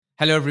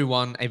Hello,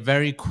 everyone. A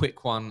very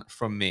quick one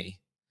from me.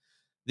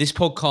 This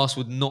podcast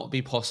would not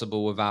be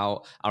possible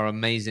without our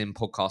amazing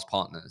podcast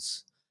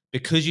partners.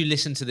 Because you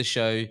listen to the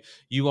show,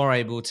 you are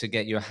able to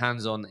get your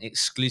hands on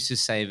exclusive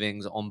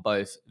savings on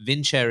both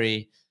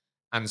Vincherry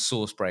and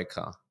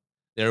Sourcebreaker.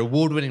 They're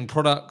award-winning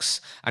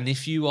products, and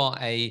if you are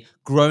a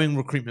growing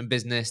recruitment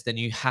business, then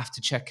you have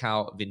to check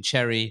out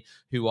Vincherry,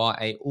 who are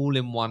a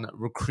all-in-one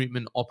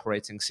recruitment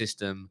operating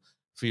system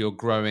for your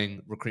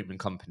growing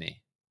recruitment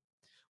company.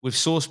 With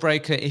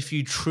Sourcebreaker, if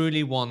you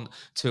truly want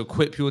to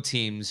equip your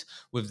teams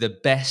with the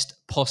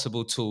best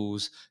possible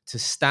tools to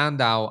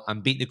stand out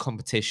and beat the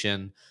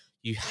competition,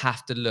 you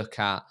have to look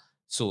at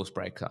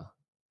Sourcebreaker.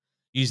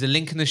 Use the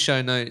link in the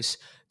show notes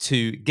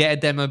to get a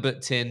demo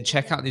booked in,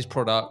 check out these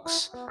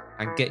products,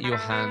 and get your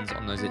hands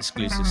on those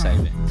exclusive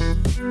savings.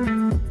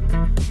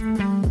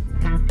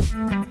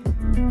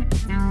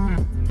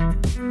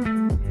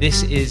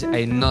 This is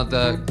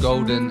another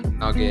Golden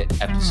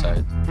Nugget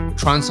episode. We're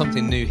trying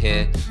something new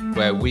here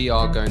where we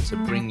are going to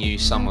bring you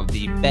some of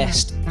the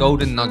best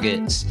Golden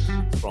Nuggets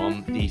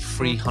from the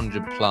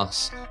 300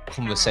 plus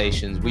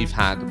conversations we've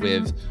had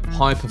with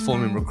high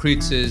performing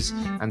recruiters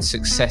and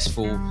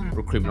successful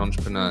recruitment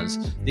entrepreneurs.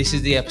 This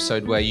is the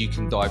episode where you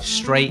can dive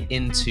straight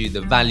into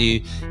the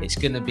value. It's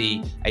going to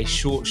be a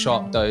short,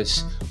 sharp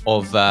dose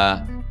of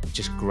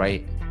just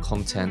great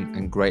content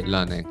and great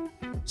learning.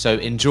 So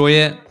enjoy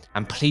it.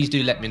 And please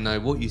do let me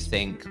know what you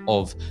think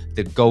of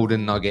the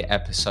Golden Nugget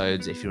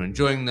episodes. If you're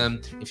enjoying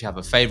them, if you have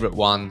a favorite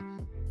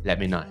one, let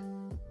me know.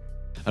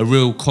 A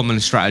real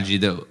common strategy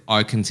that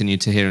I continue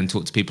to hear and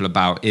talk to people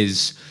about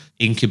is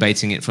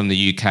incubating it from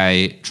the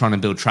UK, trying to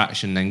build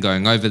traction, then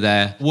going over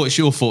there. What's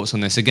your thoughts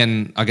on this?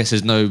 Again, I guess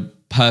there's no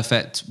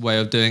perfect way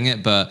of doing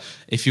it, but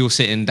if you're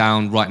sitting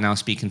down right now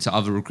speaking to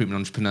other recruitment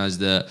entrepreneurs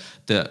that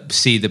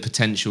see the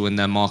potential in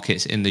their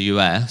markets in the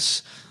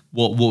US,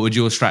 what would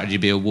your strategy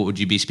be, or what would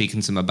you be speaking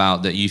to them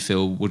about that you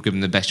feel would give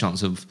them the best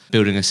chance of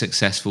building a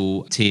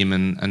successful team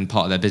and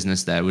part of their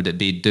business there? Would it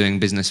be doing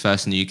business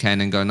first in the UK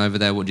and then going over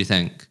there? What do you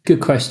think? Good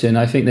question.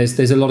 I think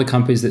there's a lot of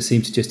companies that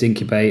seem to just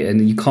incubate,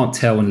 and you can't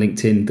tell on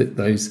LinkedIn that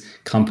those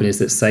companies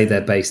that say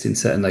they're based in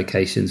certain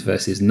locations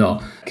versus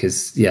not.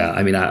 Because,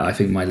 I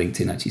think my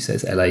LinkedIn actually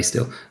says LA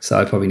still. So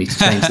I probably need to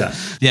change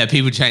that. Yeah,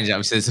 people change that.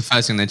 It's the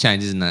first thing they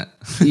change, isn't it?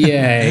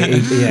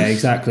 yeah,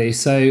 exactly.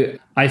 So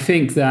I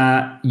think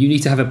that you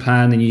need to have a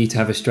plan and you need to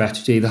have a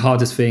strategy. The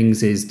hardest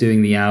things is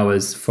doing the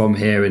hours from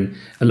here, and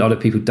a lot of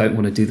people don't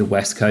want to do the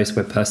West Coast,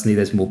 where personally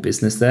there's more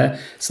business there.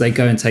 So they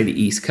go and take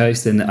the East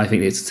Coast, and I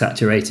think it's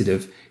saturated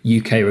of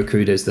UK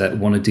recruiters that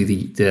want to do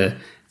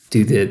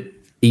the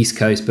East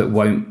Coast but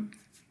won't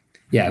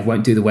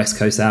do the West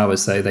Coast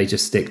hours. So they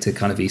just stick to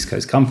kind of East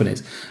Coast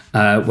companies,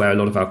 where a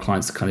lot of our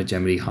clients kind of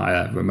generally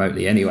hire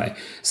remotely anyway.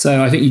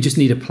 So I think you just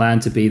need a plan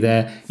to be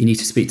there. You need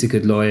to speak to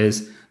good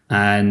lawyers.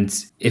 And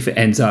if it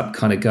ends up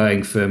kind of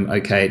going from,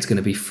 okay, it's going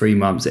to be 3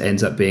 months, it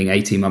ends up being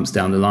 18 months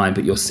down the line,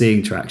 but you're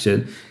seeing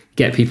traction,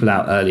 get people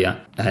out earlier.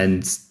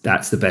 And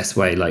that's the best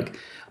way. Like,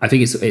 I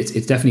think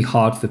it's definitely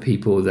hard for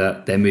people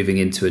that they're moving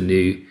into a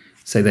new,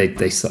 say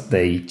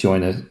they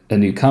join a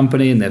new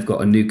company and they've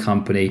got a new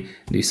company,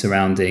 new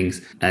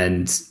surroundings,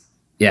 and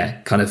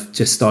kind of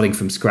just starting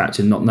from scratch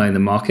and not knowing the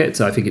market.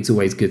 So I think it's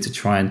always good to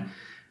try and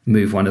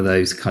move one of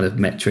those kind of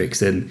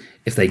metrics, and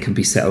if they can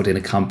be settled in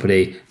a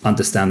company,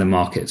 understand the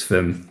markets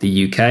from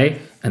the UK,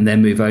 and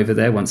then move over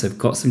there once they've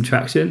got some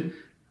traction.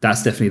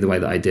 That's definitely the way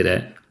that I did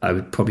it. I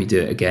would probably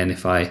do it again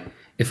if I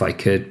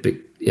could, but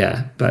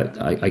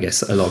I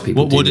guess a lot of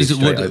people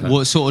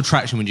What sort of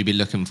traction would you be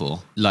looking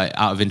for? Like,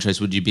 out of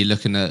interest, would you be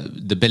looking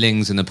at the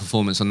billings and the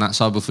performance on that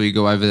side before you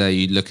go over there? Are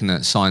you looking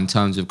at signed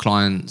terms with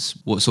clients?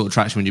 What sort of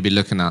traction would you be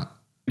looking at?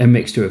 A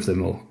mixture of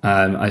them all.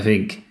 I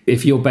think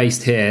if you're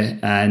based here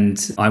and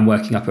I'm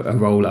working up a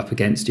role up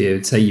against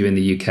you, say you're in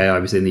the UK, I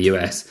was in the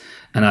US,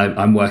 and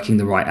I'm working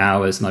the right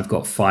hours and I've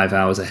got 5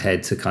 hours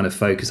ahead to kind of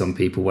focus on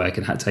people where I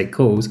can take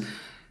calls,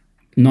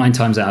 9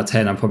 times out of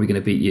 10, I'm probably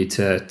going to beat you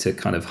to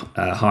kind of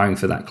hiring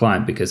for that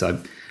client because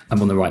I'm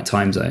on the right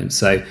time zone.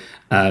 So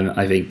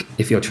I think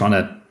if you're trying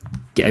to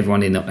get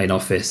everyone in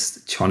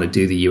office, trying to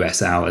do the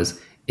US hours,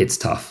 it's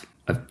tough.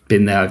 I've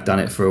been there, I've done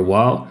it for a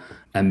while.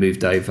 And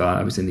moved over.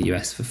 I was in the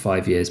US for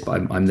 5 years, but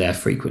I'm there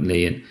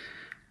frequently, and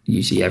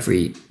usually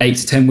every 8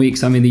 to 10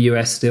 weeks I'm in the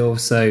US still.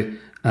 So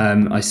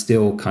I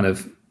still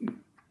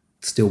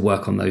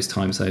work on those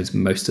time zones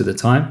most of the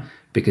time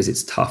because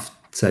it's tough,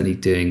 certainly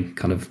doing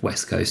kind of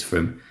West Coast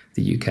from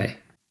the UK.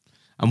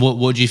 And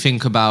what do you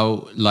think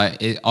about,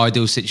 like,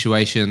 ideal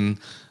situation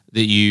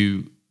that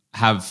you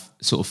have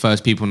sort of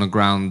first people on the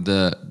ground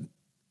that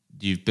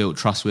you've built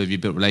trust with, you've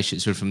built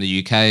relationships with from the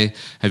UK?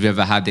 Have you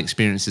ever had the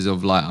experiences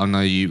of, like, I know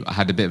you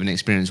had a bit of an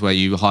experience where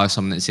you hire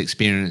someone that's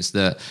experienced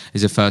that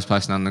is the first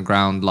person on the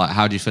ground. Like,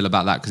 how do you feel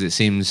about that? Because it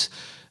seems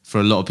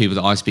for a lot of people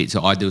that I speak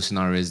to, ideal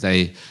scenario is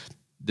the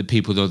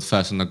people that are the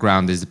first on the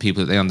ground is the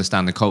people that they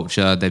understand the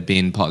culture, they've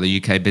been part of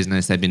the UK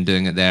business, they've been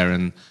doing it there,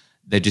 and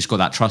they've just got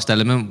that trust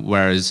element,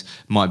 whereas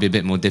might be a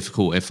bit more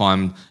difficult if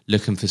I'm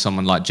looking for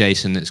someone like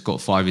Jason that's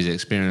got 5 years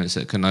experience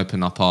that can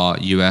open up our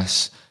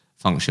US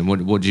function.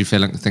 What do you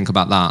think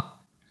about that?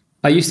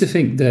 I used to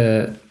think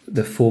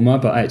the former,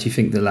 but I actually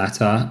think the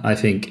latter. I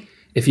think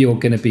if you're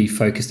going to be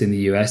focused in the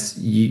US,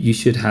 you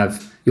should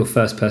have your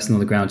first person on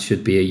the ground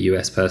should be a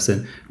US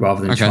person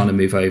rather than trying to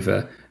move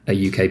over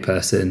a UK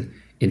person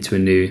into a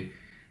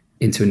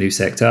new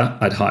sector.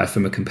 I'd hire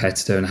from a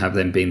competitor and have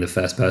them being the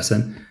first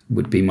person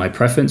would be my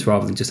preference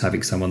rather than just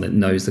having someone that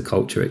knows the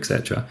culture,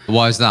 etc.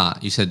 Why is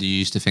that? You said you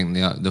used to think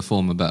the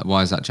former, but why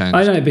has that changed?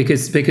 I don't know,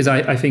 because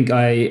I think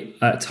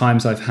at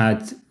times I've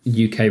had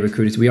UK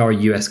recruiters. We are a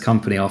US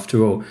company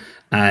after all,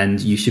 and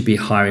you should be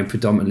hiring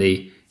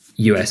predominantly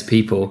US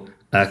people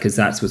because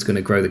that's what's going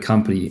to grow the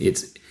company.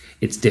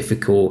 It's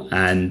difficult,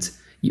 and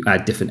you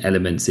add different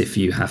elements if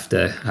you have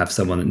to have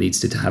someone that needs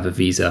to have a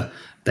visa.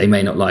 They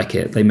may not like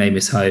it. They may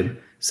miss home,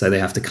 so they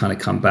have to kind of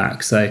come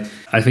back. So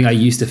I think I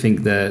used to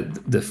think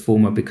the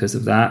former because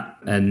of that,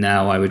 and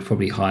now I would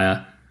probably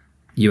hire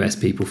US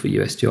people for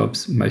US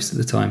jobs most of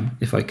the time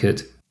if I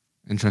could.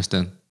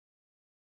 Interesting.